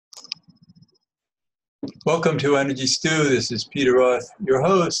Welcome to Energy Stew. This is Peter Roth, your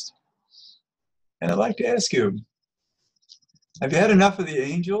host. And I'd like to ask you, have you had enough of the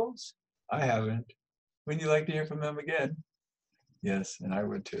angels? I haven't. Wouldn't you like to hear from them again? Yes, and I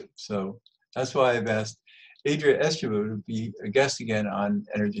would too. So that's why I've asked Adria Estribou to be a guest again on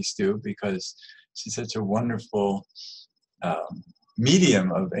Energy Stew, because she's such a wonderful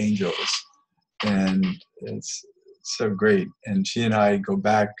medium of angels. And it's so great. And she and I go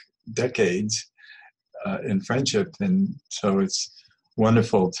back decades in friendship, and so it's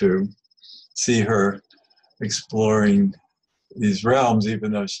wonderful to see her exploring these realms,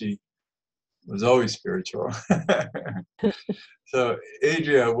 even though she was always spiritual. So,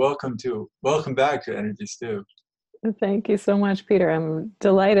 Adria, welcome back to Energy Stew. Thank you so much, Peter. I'm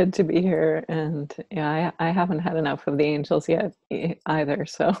delighted to be here, and yeah, I haven't had enough of the angels yet either.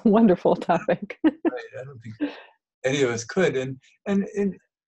 So wonderful topic. Right, I don't think any of us could, and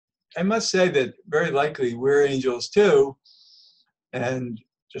I must say that very likely we're angels too, and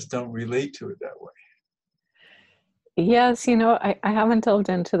just don't relate to it that way. Yes, I haven't delved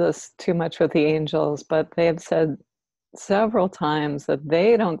into this too much with the angels, but they have said several times that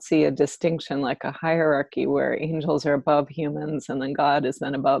they don't see a distinction, like a hierarchy where angels are above humans and then God is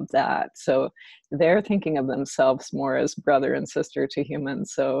then above that. So they're thinking of themselves more as brother and sister to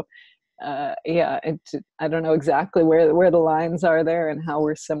humans. So yeah, I don't know exactly where the lines are there and how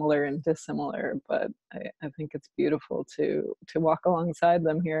we're similar and dissimilar, but I think it's beautiful to walk alongside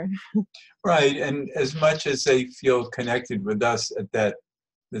them here. Right, and as much as they feel connected with us at that,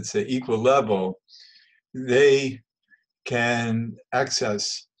 let's say, equal level, they can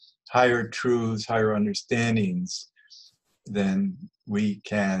access higher truths, higher understandings than we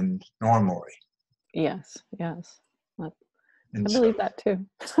can normally. Yes, yes. I And so, believe that too.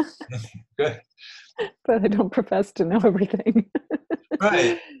 good. But I don't profess to know everything.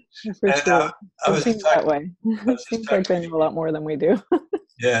 Right. For And sure. I It was seems that talking, way. I It was just seems like talking they with know a lot more than we do. you,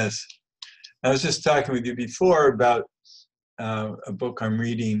 yes. I was just talking with you before about a book I'm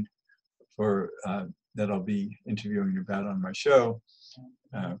reading for that I'll be interviewing about on my show,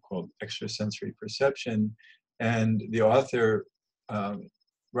 called Extrasensory Perception. And the author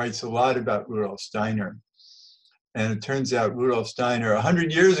writes a lot about Rudolf Steiner. And it turns out Rudolf Steiner,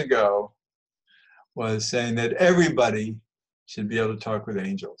 100 years ago, was saying that everybody should be able to talk with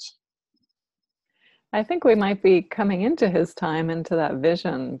angels. I think we might be coming into his time, into that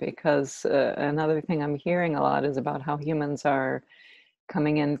vision, because another thing I'm hearing a lot is about how humans are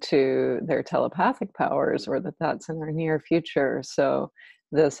coming into their telepathic powers, or that's in our near future. So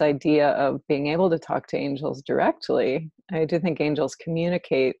this idea of being able to talk to angels directly, I do think angels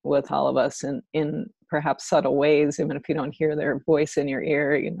communicate with all of us in perhaps subtle ways, even if you don't hear their voice in your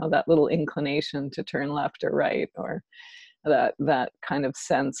ear, that little inclination to turn left or right, or that kind of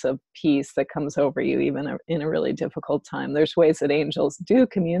sense of peace that comes over you even in a really difficult time. There's ways that angels do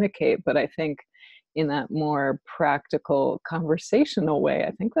communicate, but I think in that more practical conversational way,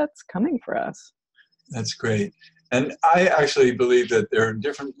 I think that's coming for us. That's great. And I actually believe that there are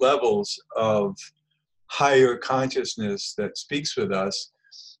different levels of higher consciousness that speaks with us,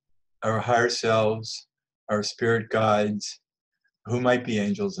 our higher selves, our spirit guides, who might be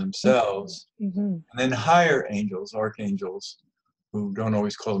angels themselves, Mm-hmm. and then higher angels, archangels, who don't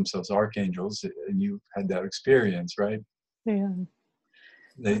always call themselves archangels, and you've had that experience, right? Yeah.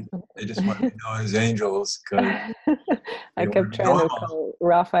 They just want to be known as angels because I they want kept to be trying to normal. call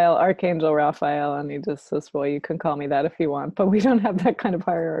Raphael Archangel Raphael, and he just says, well, you can call me that if you want, but we don't have that kind of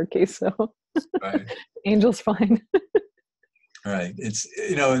hierarchy, so Right, angel's fine. right. It's,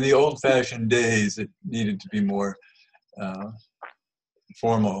 in the old-fashioned days, it needed to be more uh,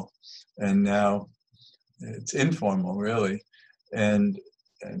 formal, and now it's informal, really. And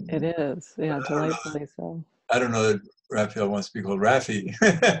It is, yeah, I don't know. delightfully so. I don't know that Raphael wants to be called Rafi.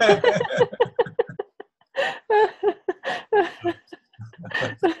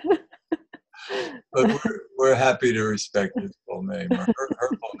 But we're happy to respect his full name, or her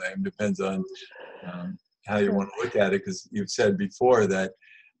full name, depends on how you want to look at it, because you've said before that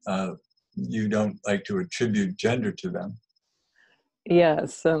you don't like to attribute gender to them.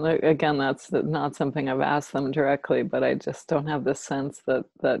 Yes, and again, that's not something I've asked them directly, but I just don't have the sense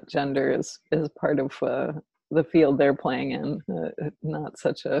that gender is part of the field they're playing in, not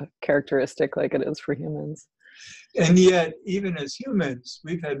such a characteristic like it is for humans. And yet, even as humans,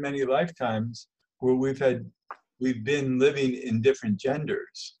 we've had many lifetimes where we've been living in different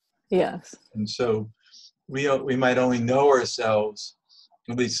genders, Yes. and so we might only know ourselves,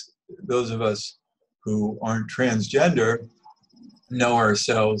 at least those of us who aren't transgender, know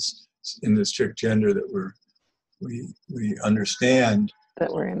ourselves in the strict gender that we understand.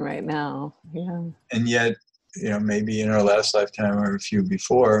 that we're in right now. Yeah. And yet, maybe in our last lifetime or a few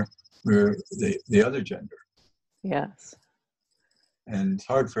before, we were the other gender. Yes. And it's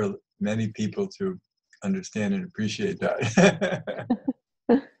hard for many people to understand and appreciate that.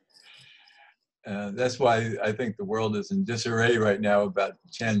 That's why I think the world is in disarray right now about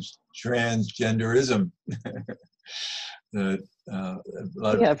transgenderism. That a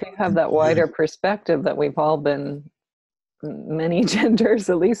lot of Yeah, if you have that wider perspective that we've all been many genders,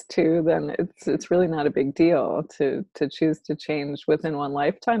 at least two, then it's really not a big deal. To choose to change within one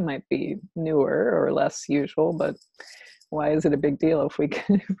lifetime might be newer or less usual, but why is it a big deal if we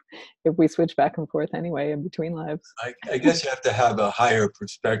can, if we switch back and forth anyway in between lives? I guess you have to have a higher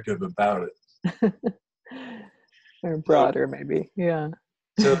perspective about it. Or broader, maybe. Yeah.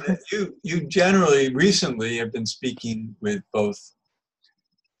 So you generally recently have been speaking with both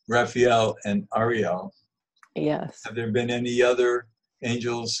Raphael and Ariel. Yes. Have there been any other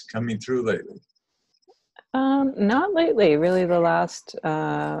angels coming through lately? Not lately. Really, the last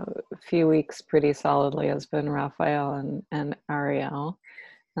few weeks pretty solidly has been Raphael and Ariel.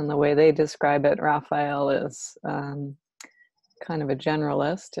 And the way they describe it, Raphael is kind of a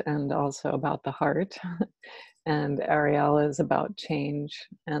generalist and also about the heart. And Ariel is about change.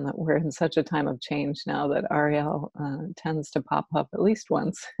 And that we're in such a time of change now that Ariel tends to pop up at least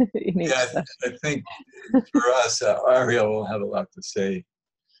once in each session. I think for us, Ariel will have a lot to say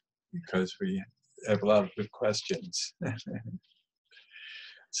because we have a lot of good questions.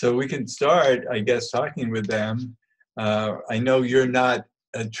 So we can start, I guess, talking with them. I know you're not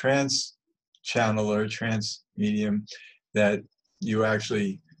a trance channeler, trance medium, that you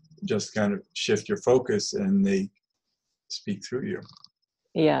actually just kind of shift your focus and they speak through you.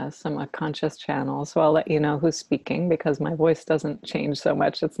 Yes, I'm a conscious channel, so I'll let you know who's speaking because my voice doesn't change so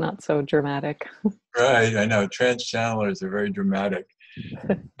much. It's not so dramatic. Right, I know. Trance channelers are very dramatic.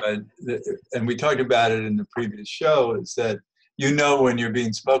 And we talked about it in the previous show, is that you know when you're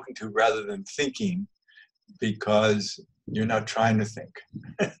being spoken to rather than thinking because you're not trying to think.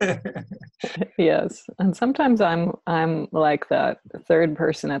 Yes, and sometimes I'm like that third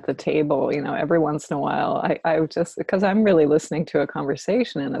person at the table. Every once in a while, I just, because I'm really listening to a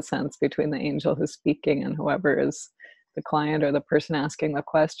conversation in a sense between the angel who's speaking and whoever is the client or the person asking the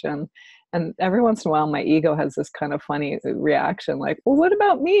question. And every once in a while, my ego has this kind of funny reaction, like, "Well, what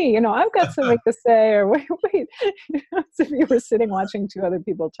about me? I've got something to say." Or wait, as if you were sitting watching two other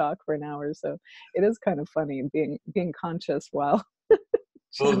people talk for an hour. So it is kind of funny being conscious while.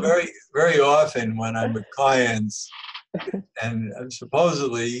 Well, very, very often when I'm with clients and I'm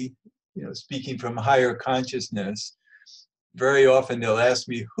supposedly, speaking from higher consciousness, very often they'll ask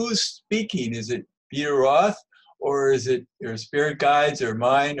me, who's speaking? Is it Peter Roth or is it your spirit guides or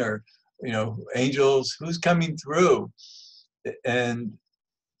mine or, angels? Who's coming through? And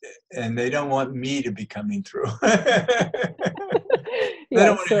they don't want me to be coming through.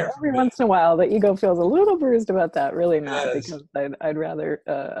 Yeah, so every once in a while, the ego feels a little bruised about that. Really not, Yes. because I'd rather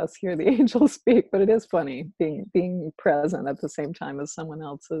us hear the angels speak. But it is funny being present at the same time as someone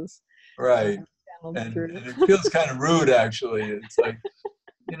else's. Right, and it feels kind of rude, actually. It's like,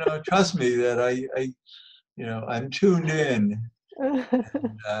 trust me that I'm tuned in. And,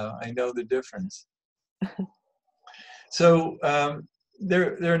 I know the difference. So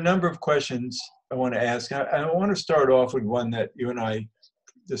there are a number of questions I want to ask. I want to start off with one that you and I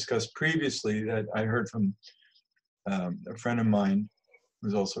discussed previously that I heard from a friend of mine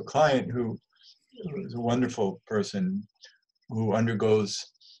who's also a client who is a wonderful person who undergoes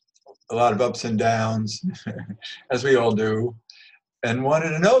a lot of ups and downs, as we all do, and wanted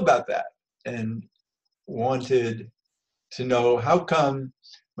to know about that and wanted to know how come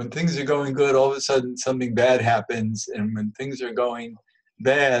when things are going good, all of a sudden something bad happens, and when things are going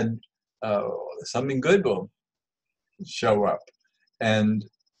bad, something good will show up. And,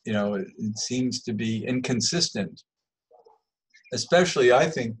 it seems to be inconsistent, especially I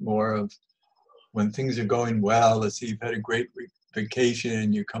think more of when things are going well. Let's say you've had a great vacation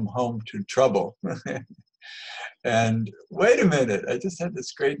and you come home to trouble. And wait a minute, I just had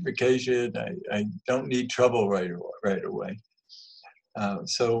this great vacation. I don't need trouble right away.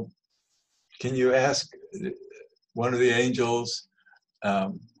 So can you ask one of the angels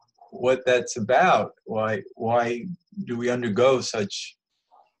what that's about? Why do we undergo such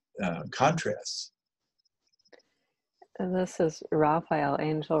contrasts? This is Raphael,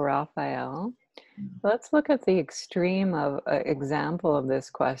 Angel Raphael. Let's look at the extreme of example of this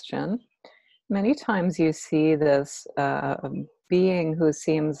question. Many times you see this being who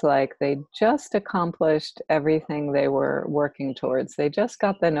seems like they just accomplished everything they were working towards. They just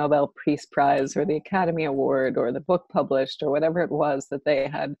got the Nobel Peace Prize or the Academy Award or the book published or whatever it was that they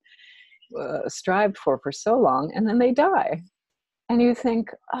had strived for so long, and then they die. And you think,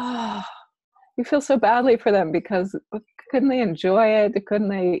 oh, you feel so badly for them because couldn't they enjoy it? Couldn't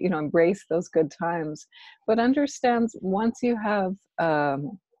they, embrace those good times? But understand, once you have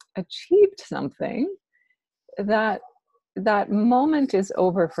achieved something, that moment is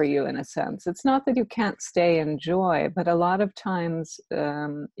over for you in a sense. It's not that you can't stay in joy, but a lot of times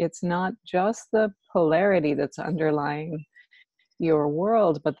it's not just the polarity that's underlying your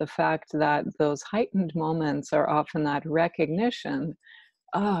world, but the fact that those heightened moments are often that recognition,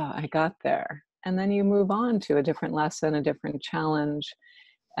 I got there. And then you move on to a different lesson, a different challenge.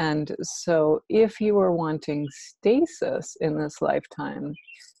 And so if you were wanting stasis in this lifetime,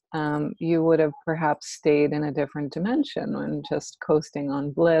 you would have perhaps stayed in a different dimension and just coasting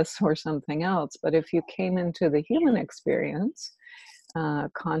on bliss or something else. But if you came into the human experience,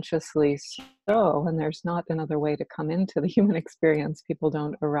 consciously so, and there's not another way to come into the human experience, people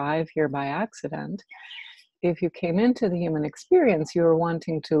don't arrive here by accident. If you came into the human experience, you were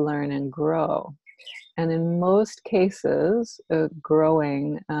wanting to learn and grow. And in most cases,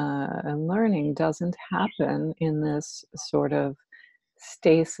 growing and learning doesn't happen in this sort of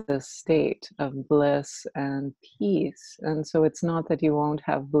stasis state of bliss and peace. And so it's not that you won't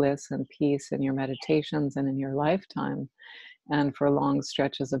have bliss and peace in your meditations and in your lifetime and for long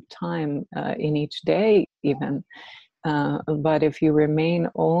stretches of time in each day even. But if you remain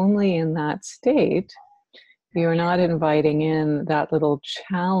only in that state, you're not inviting in that little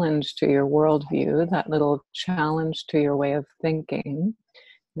challenge to your worldview, that little challenge to your way of thinking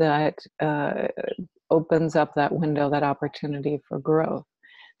that opens up that window, that opportunity for growth.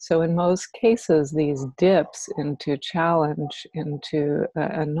 So in most cases, these dips into challenge, into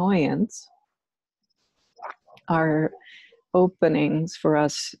annoyance, are openings for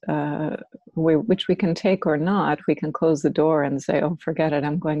us, which we can take or not. We can close the door and say, oh, forget it,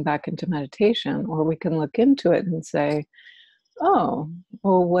 I'm going back into meditation. Or we can look into it and say, oh,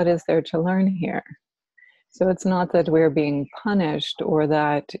 well, what is there to learn here? So it's not that we're being punished or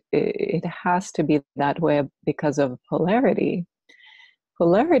that it has to be that way because of polarity.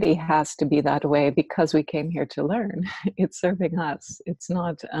 Polarity has to be that way because we came here to learn. It's serving us. It's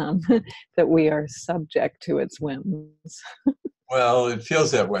not that we are subject to its whims. Well, it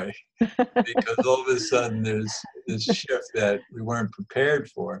feels that way because all of a sudden there's this shift that we weren't prepared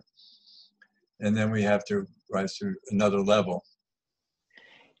for. And then we have to rise to another level.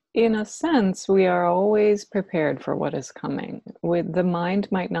 In a sense, we are always prepared for what is coming. The mind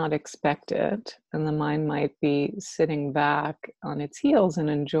might not expect it, and the mind might be sitting back on its heels and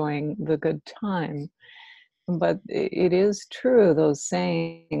enjoying the good time. But it is true, those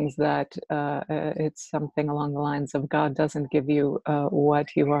sayings that it's something along the lines of God doesn't give you what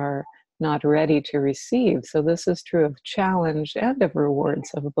you are not ready to receive. So this is true of challenge and of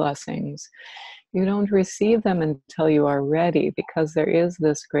rewards, of blessings. You don't receive them until you are ready, because there is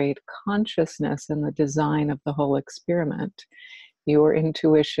this great consciousness in the design of the whole experiment. Your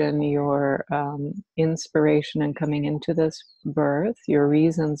intuition, your inspiration in coming into this birth, your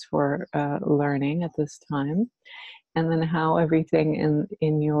reasons for learning at this time, and then how everything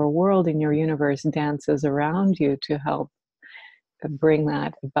in your world, in your universe, dances around you to help bring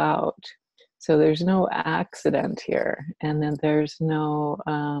that about. So there's no accident here, and then there's no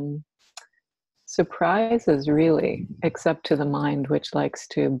surprises really, except to the mind, which likes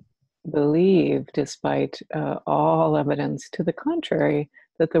to believe, despite all evidence to the contrary,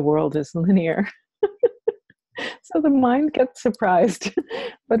 that the world is linear. So the mind gets surprised,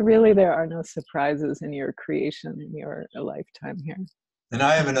 but really there are no surprises in your creation, in your lifetime here. And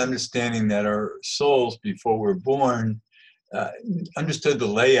I have an understanding that our souls, before we're born, understood the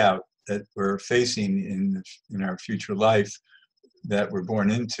layout that we're facing in our future life that we're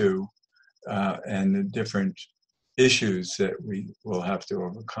born into, and the different issues that we will have to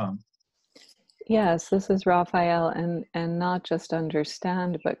overcome. Yes, this is Raphael, and not just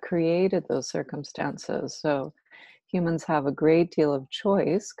understand, but created those circumstances. So humans have a great deal of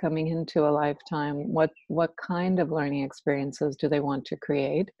choice coming into a lifetime. What kind of learning experiences do they want to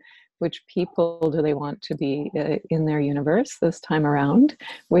create? Which people do they want to be in their universe this time around?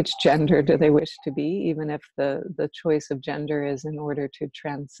 Which gender do they wish to be, even if the choice of gender is in order to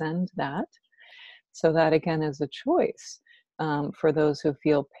transcend that? So that again is a choice. For those who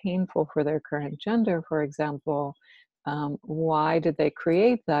feel painful for their current gender, for example, why did they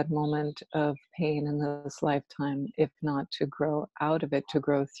create that moment of pain in this lifetime, if not to grow out of it, to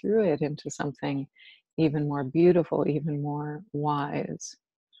grow through it into something even more beautiful, even more wise.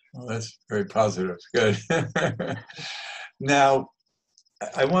 Well, that's very positive. Good. Now,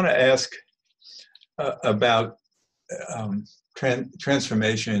 I want to ask about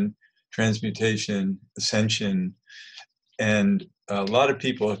transformation, transmutation, ascension, and a lot of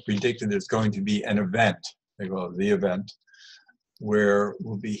people have predicted there's going to be an event, they call it the event, where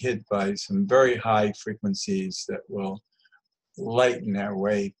we'll be hit by some very high frequencies that will lighten our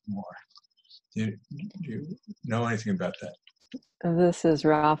way more. Do you know anything about that? This is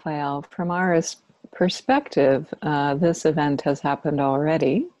Raphael. From our perspective, this event has happened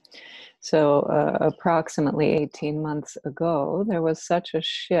already. So approximately 18 months ago, there was such a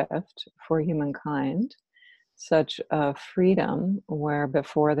shift for humankind, such a freedom where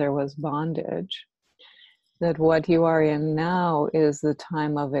before there was bondage, that what you are in now is the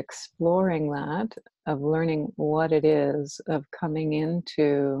time of exploring that, of learning what it is, of coming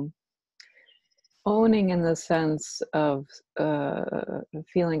into owning in the sense of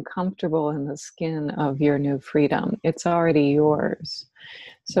feeling comfortable in the skin of your new freedom. It's already yours.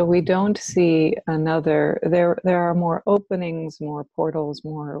 So we don't see another, there are more openings, more portals,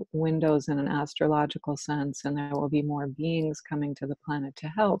 more windows in an astrological sense, and there will be more beings coming to the planet to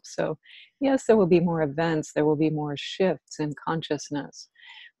help. So yes, there will be more events, there will be more shifts in consciousness.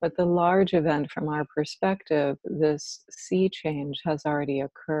 But the large event from our perspective, this sea change has already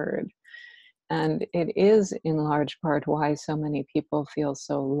occurred. And it is in large part why so many people feel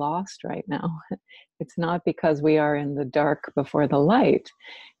so lost right now. It's not because we are in the dark before the light.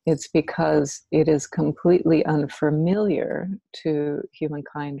 It's because it is completely unfamiliar to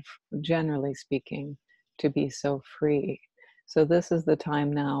humankind, generally speaking, to be so free. So this is the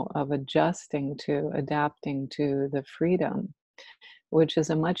time now of adjusting to, adapting to the freedom, which is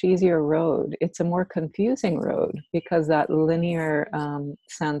a much easier road. It's a more confusing road because that linear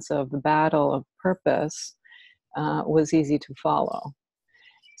sense of battle, of purpose, was easy to follow.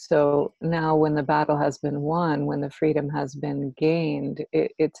 So now when the battle has been won, when the freedom has been gained,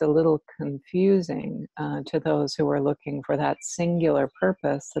 it's a little confusing to those who are looking for that singular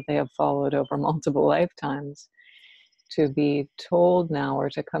purpose that they have followed over multiple lifetimes, to be told now, or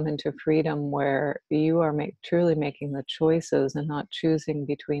to come into freedom where you are truly making the choices and not choosing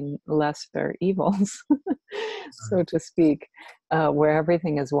between lesser evils, so to speak, where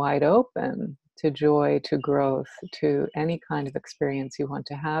everything is wide open to joy, to growth, to any kind of experience you want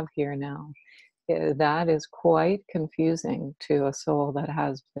to have here now. That is quite confusing to a soul that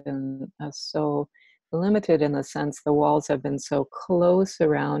has been so limited, in the sense the walls have been so close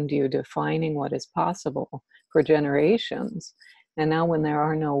around you, defining what is possible for generations. And now when there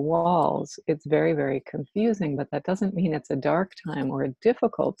are no walls, it's very, very confusing, but that doesn't mean it's a dark time or a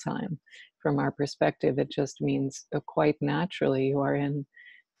difficult time from our perspective. It just means quite naturally you are in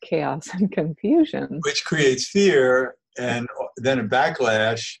chaos and confusion. Which creates fear and then a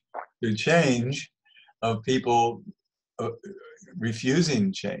backlash to change of people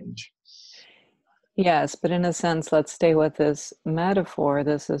refusing change. Yes, but in a sense, let's stay with this metaphor.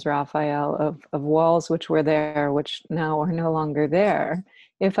 This is Raphael, of walls which were there, which now are no longer there.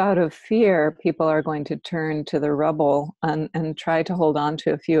 If out of fear, people are going to turn to the rubble and try to hold on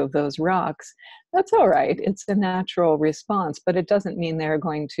to a few of those rocks, that's all right. It's a natural response, but it doesn't mean they're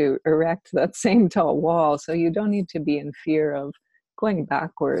going to erect that same tall wall. So you don't need to be in fear of going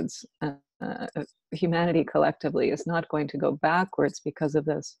backwards. Humanity collectively is not going to go backwards because of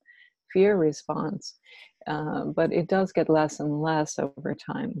this fear response, but it does get less and less over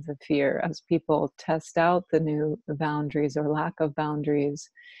time, the fear, as people test out the new boundaries or lack of boundaries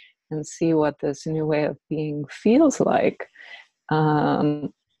and see what this new way of being feels like.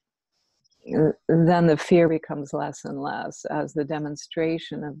 Then the fear becomes less and less as the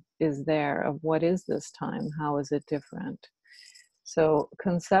demonstration is there of what is this time, how is it different. So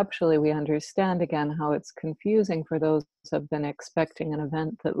conceptually, we understand again how it's confusing for those who have been expecting an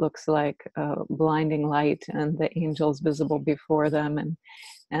event that looks like blinding light and the angels visible before them,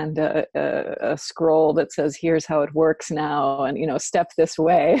 and a scroll that says, "Here's how it works now," and step this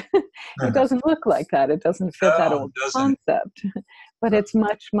way. It doesn't look like that. It doesn't fit that old concept. But it's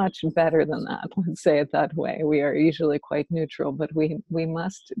much, much better than that. Let's say it that way. We are usually quite neutral, but we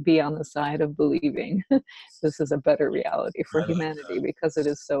must be on the side of believing this is a better reality for humanity because it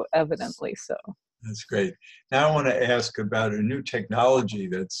is so evidently so. That's great. Now I want to ask about a new technology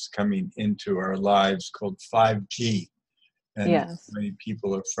that's coming into our lives called 5G. And Yes. many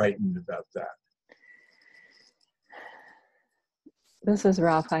people are frightened about that. This is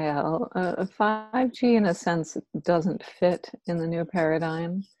Raphael. 5G, in a sense, doesn't fit in the new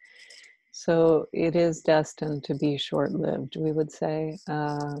paradigm. So it is destined to be short-lived, we would say.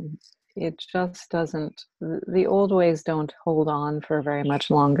 it just doesn't, the old ways don't hold on for very much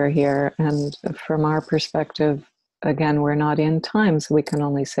longer here. And from our perspective, again, we're not in time, so we can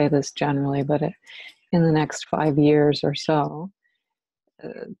only say this generally, but in the next 5 years or so,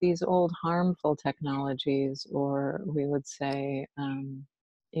 these old harmful technologies, or we would say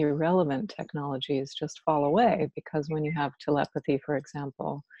irrelevant technologies, just fall away, because when you have telepathy, for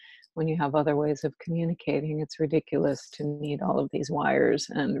example, when you have other ways of communicating, it's ridiculous to need all of these wires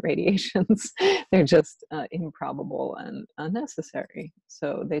and radiations. They're just improbable and unnecessary.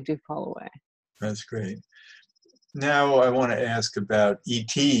 So they do fall away. That's great. Now I want to ask about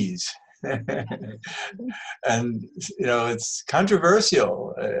ETs. And, it's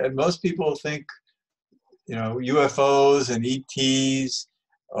controversial. Most people think, UFOs and ETs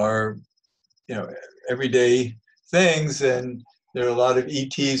are, everyday things, and there are a lot of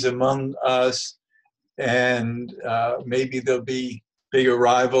ETs among us, and maybe there'll be big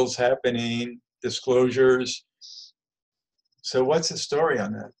arrivals happening, disclosures. So what's the story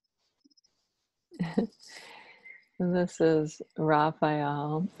on that? This is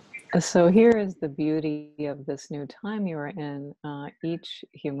Raphael. So here is the beauty of this new time you're in. Each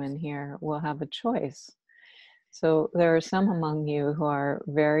human here will have a choice. So there are some among you who are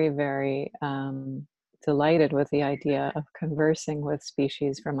very, very delighted with the idea of conversing with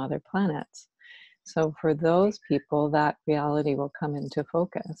species from other planets. So for those people, that reality will come into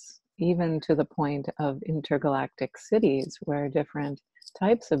focus, even to the point of intergalactic cities where different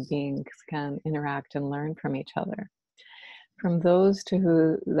types of beings can interact and learn from each other. From those to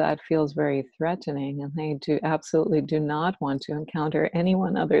who that feels very threatening, and they absolutely do not want to encounter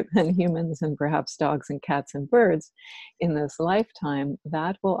anyone other than humans and perhaps dogs and cats and birds in this lifetime,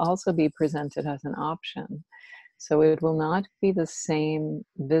 that will also be presented as an option. So it will not be the same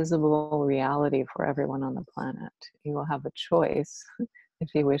visible reality for everyone on the planet. You will have a choice if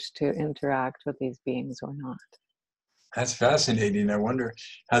you wish to interact with these beings or not. That's fascinating. I wonder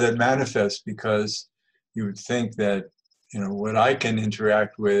how that manifests, because you would think that, what I can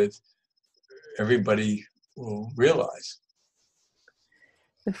interact with, everybody will realize.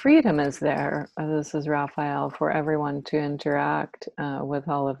 The freedom is there, this is Raphael, for everyone to interact with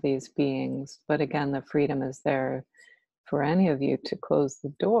all of these beings. But again, the freedom is there for any of you to close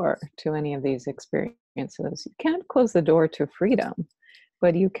the door to any of these experiences. You can't close the door to freedom,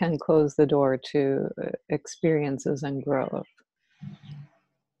 but you can close the door to experiences and growth.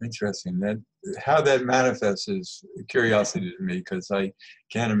 Interesting. That how that manifests is a curiosity to me, because I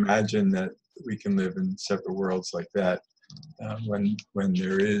can't imagine that we can live in separate worlds like that when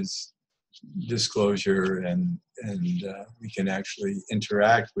there is disclosure and we can actually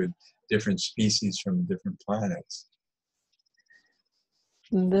interact with different species from different planets.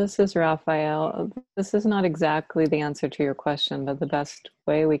 This is Raphael. This is not exactly the answer to your question, but the best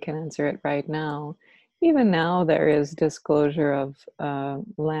way we can answer it right now. Even now, there is disclosure of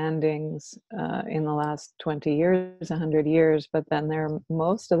landings in the last 20 years, 100 years, but then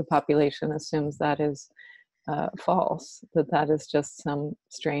most of the population assumes that is false, that is just some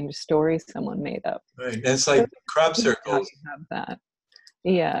strange story someone made up. Right. And it's like crop circles. Have that.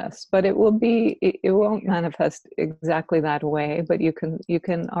 Yes, but it won't manifest exactly that way, but you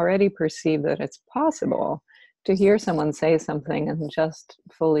can already perceive that it's possible to hear someone say something and just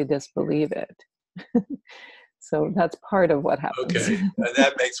fully disbelieve it. So that's part of what happens. Okay,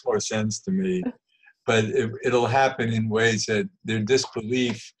 that makes more sense to me. But it'll happen in ways that their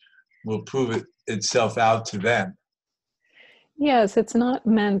disbelief will prove itself out to them. Yes, it's not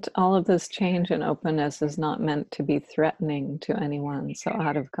meant, all of this change and openness is not meant to be threatening to anyone. So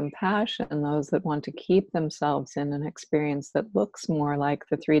out of compassion, those that want to keep themselves in an experience that looks more like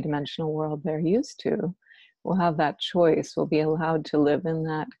the three-dimensional world they're used to will have that choice, will be allowed to live in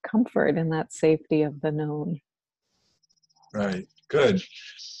that comfort and that safety of the known. Right, good.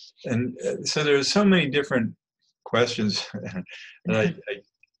 And so there's so many different questions that I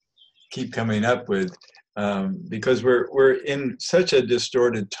keep coming up with, because we're in such a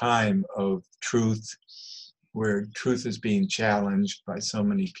distorted time of truth, where truth is being challenged by so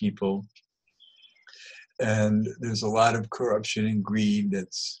many people, and there's a lot of corruption and greed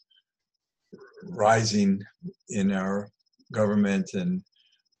that's rising in our government and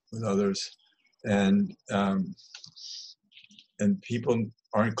with others, and people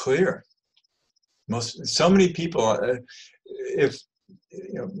aren't clear. So many people, if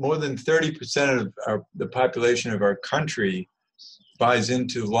more than 30% of the population of our country buys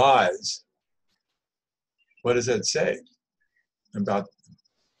into lies, what does that say about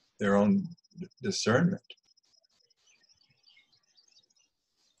their own discernment?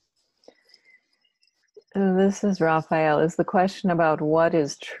 This is Raphael. Is the question about what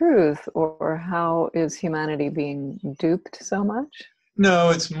is truth, or how is humanity being duped so much?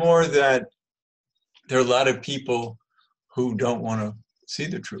 No, it's more that there are a lot of people who don't want to see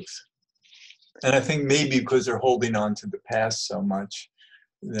the truth. And I think maybe because they're holding on to the past so much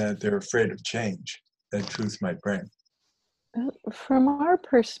that they're afraid of change that truth might bring. From our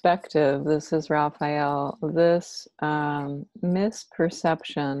perspective, this is Raphael, this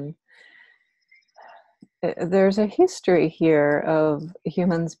misperception, there's a history here of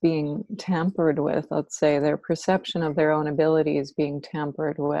humans being tampered with, let's say, their perception of their own abilities being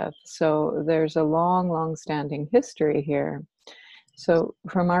tampered with. So there's a long standing history here. So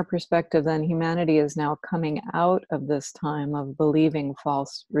from our perspective, then, humanity is now coming out of this time of believing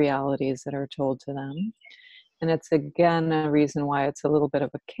false realities that are told to them. And it's again a reason why it's a little bit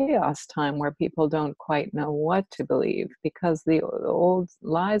of a chaos time where people don't quite know what to believe, because the old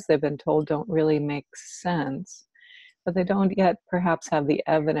lies they've been told don't really make sense, but they don't yet perhaps have the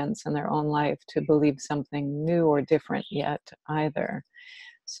evidence in their own life to believe something new or different yet either.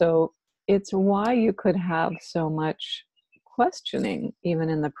 So it's why you could have so much questioning, even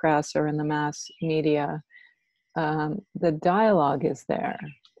in the press or in the mass media. The dialogue is there.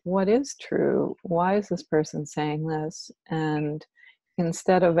 What is true? Why is this person saying this? And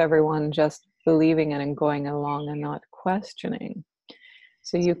instead of everyone just believing it and going along and not questioning.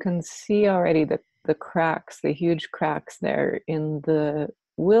 So you can see already the cracks, the huge cracks there in the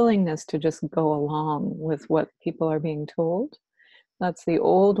willingness to just go along with what people are being told. That's the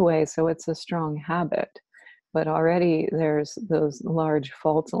old way, so it's a strong habit. But already there's those large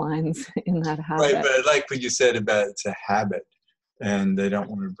fault lines in that Right, habit. but I like what you said about it's a habit, and they don't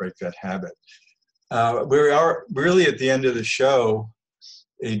want to break that habit. We are really at the end of the show,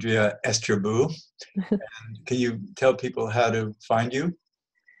 Adria Estribou. Can you tell people how to find you?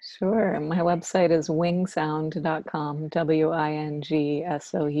 Sure. My website is wingsound.com,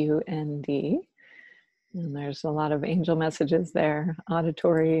 WINGSOUND. And there's a lot of angel messages there,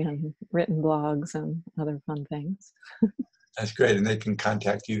 auditory and written blogs and other fun things. That's great, and they can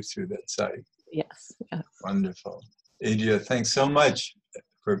contact you through that site. Yes, yes. Wonderful. Adria, thanks so much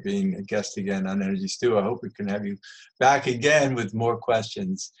for being a guest again on Energy Stew. I hope we can have you back again with more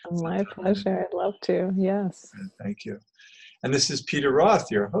questions. My pleasure. I'd love to. Yes. Thank you. And this is Peter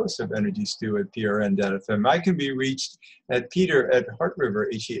Roth, your host of Energy Stew at PRN.FM. I can be reached at peter@heartriver,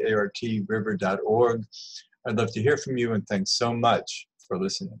 HEART, river.org. I'd love to hear from you, and thanks so much for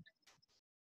listening.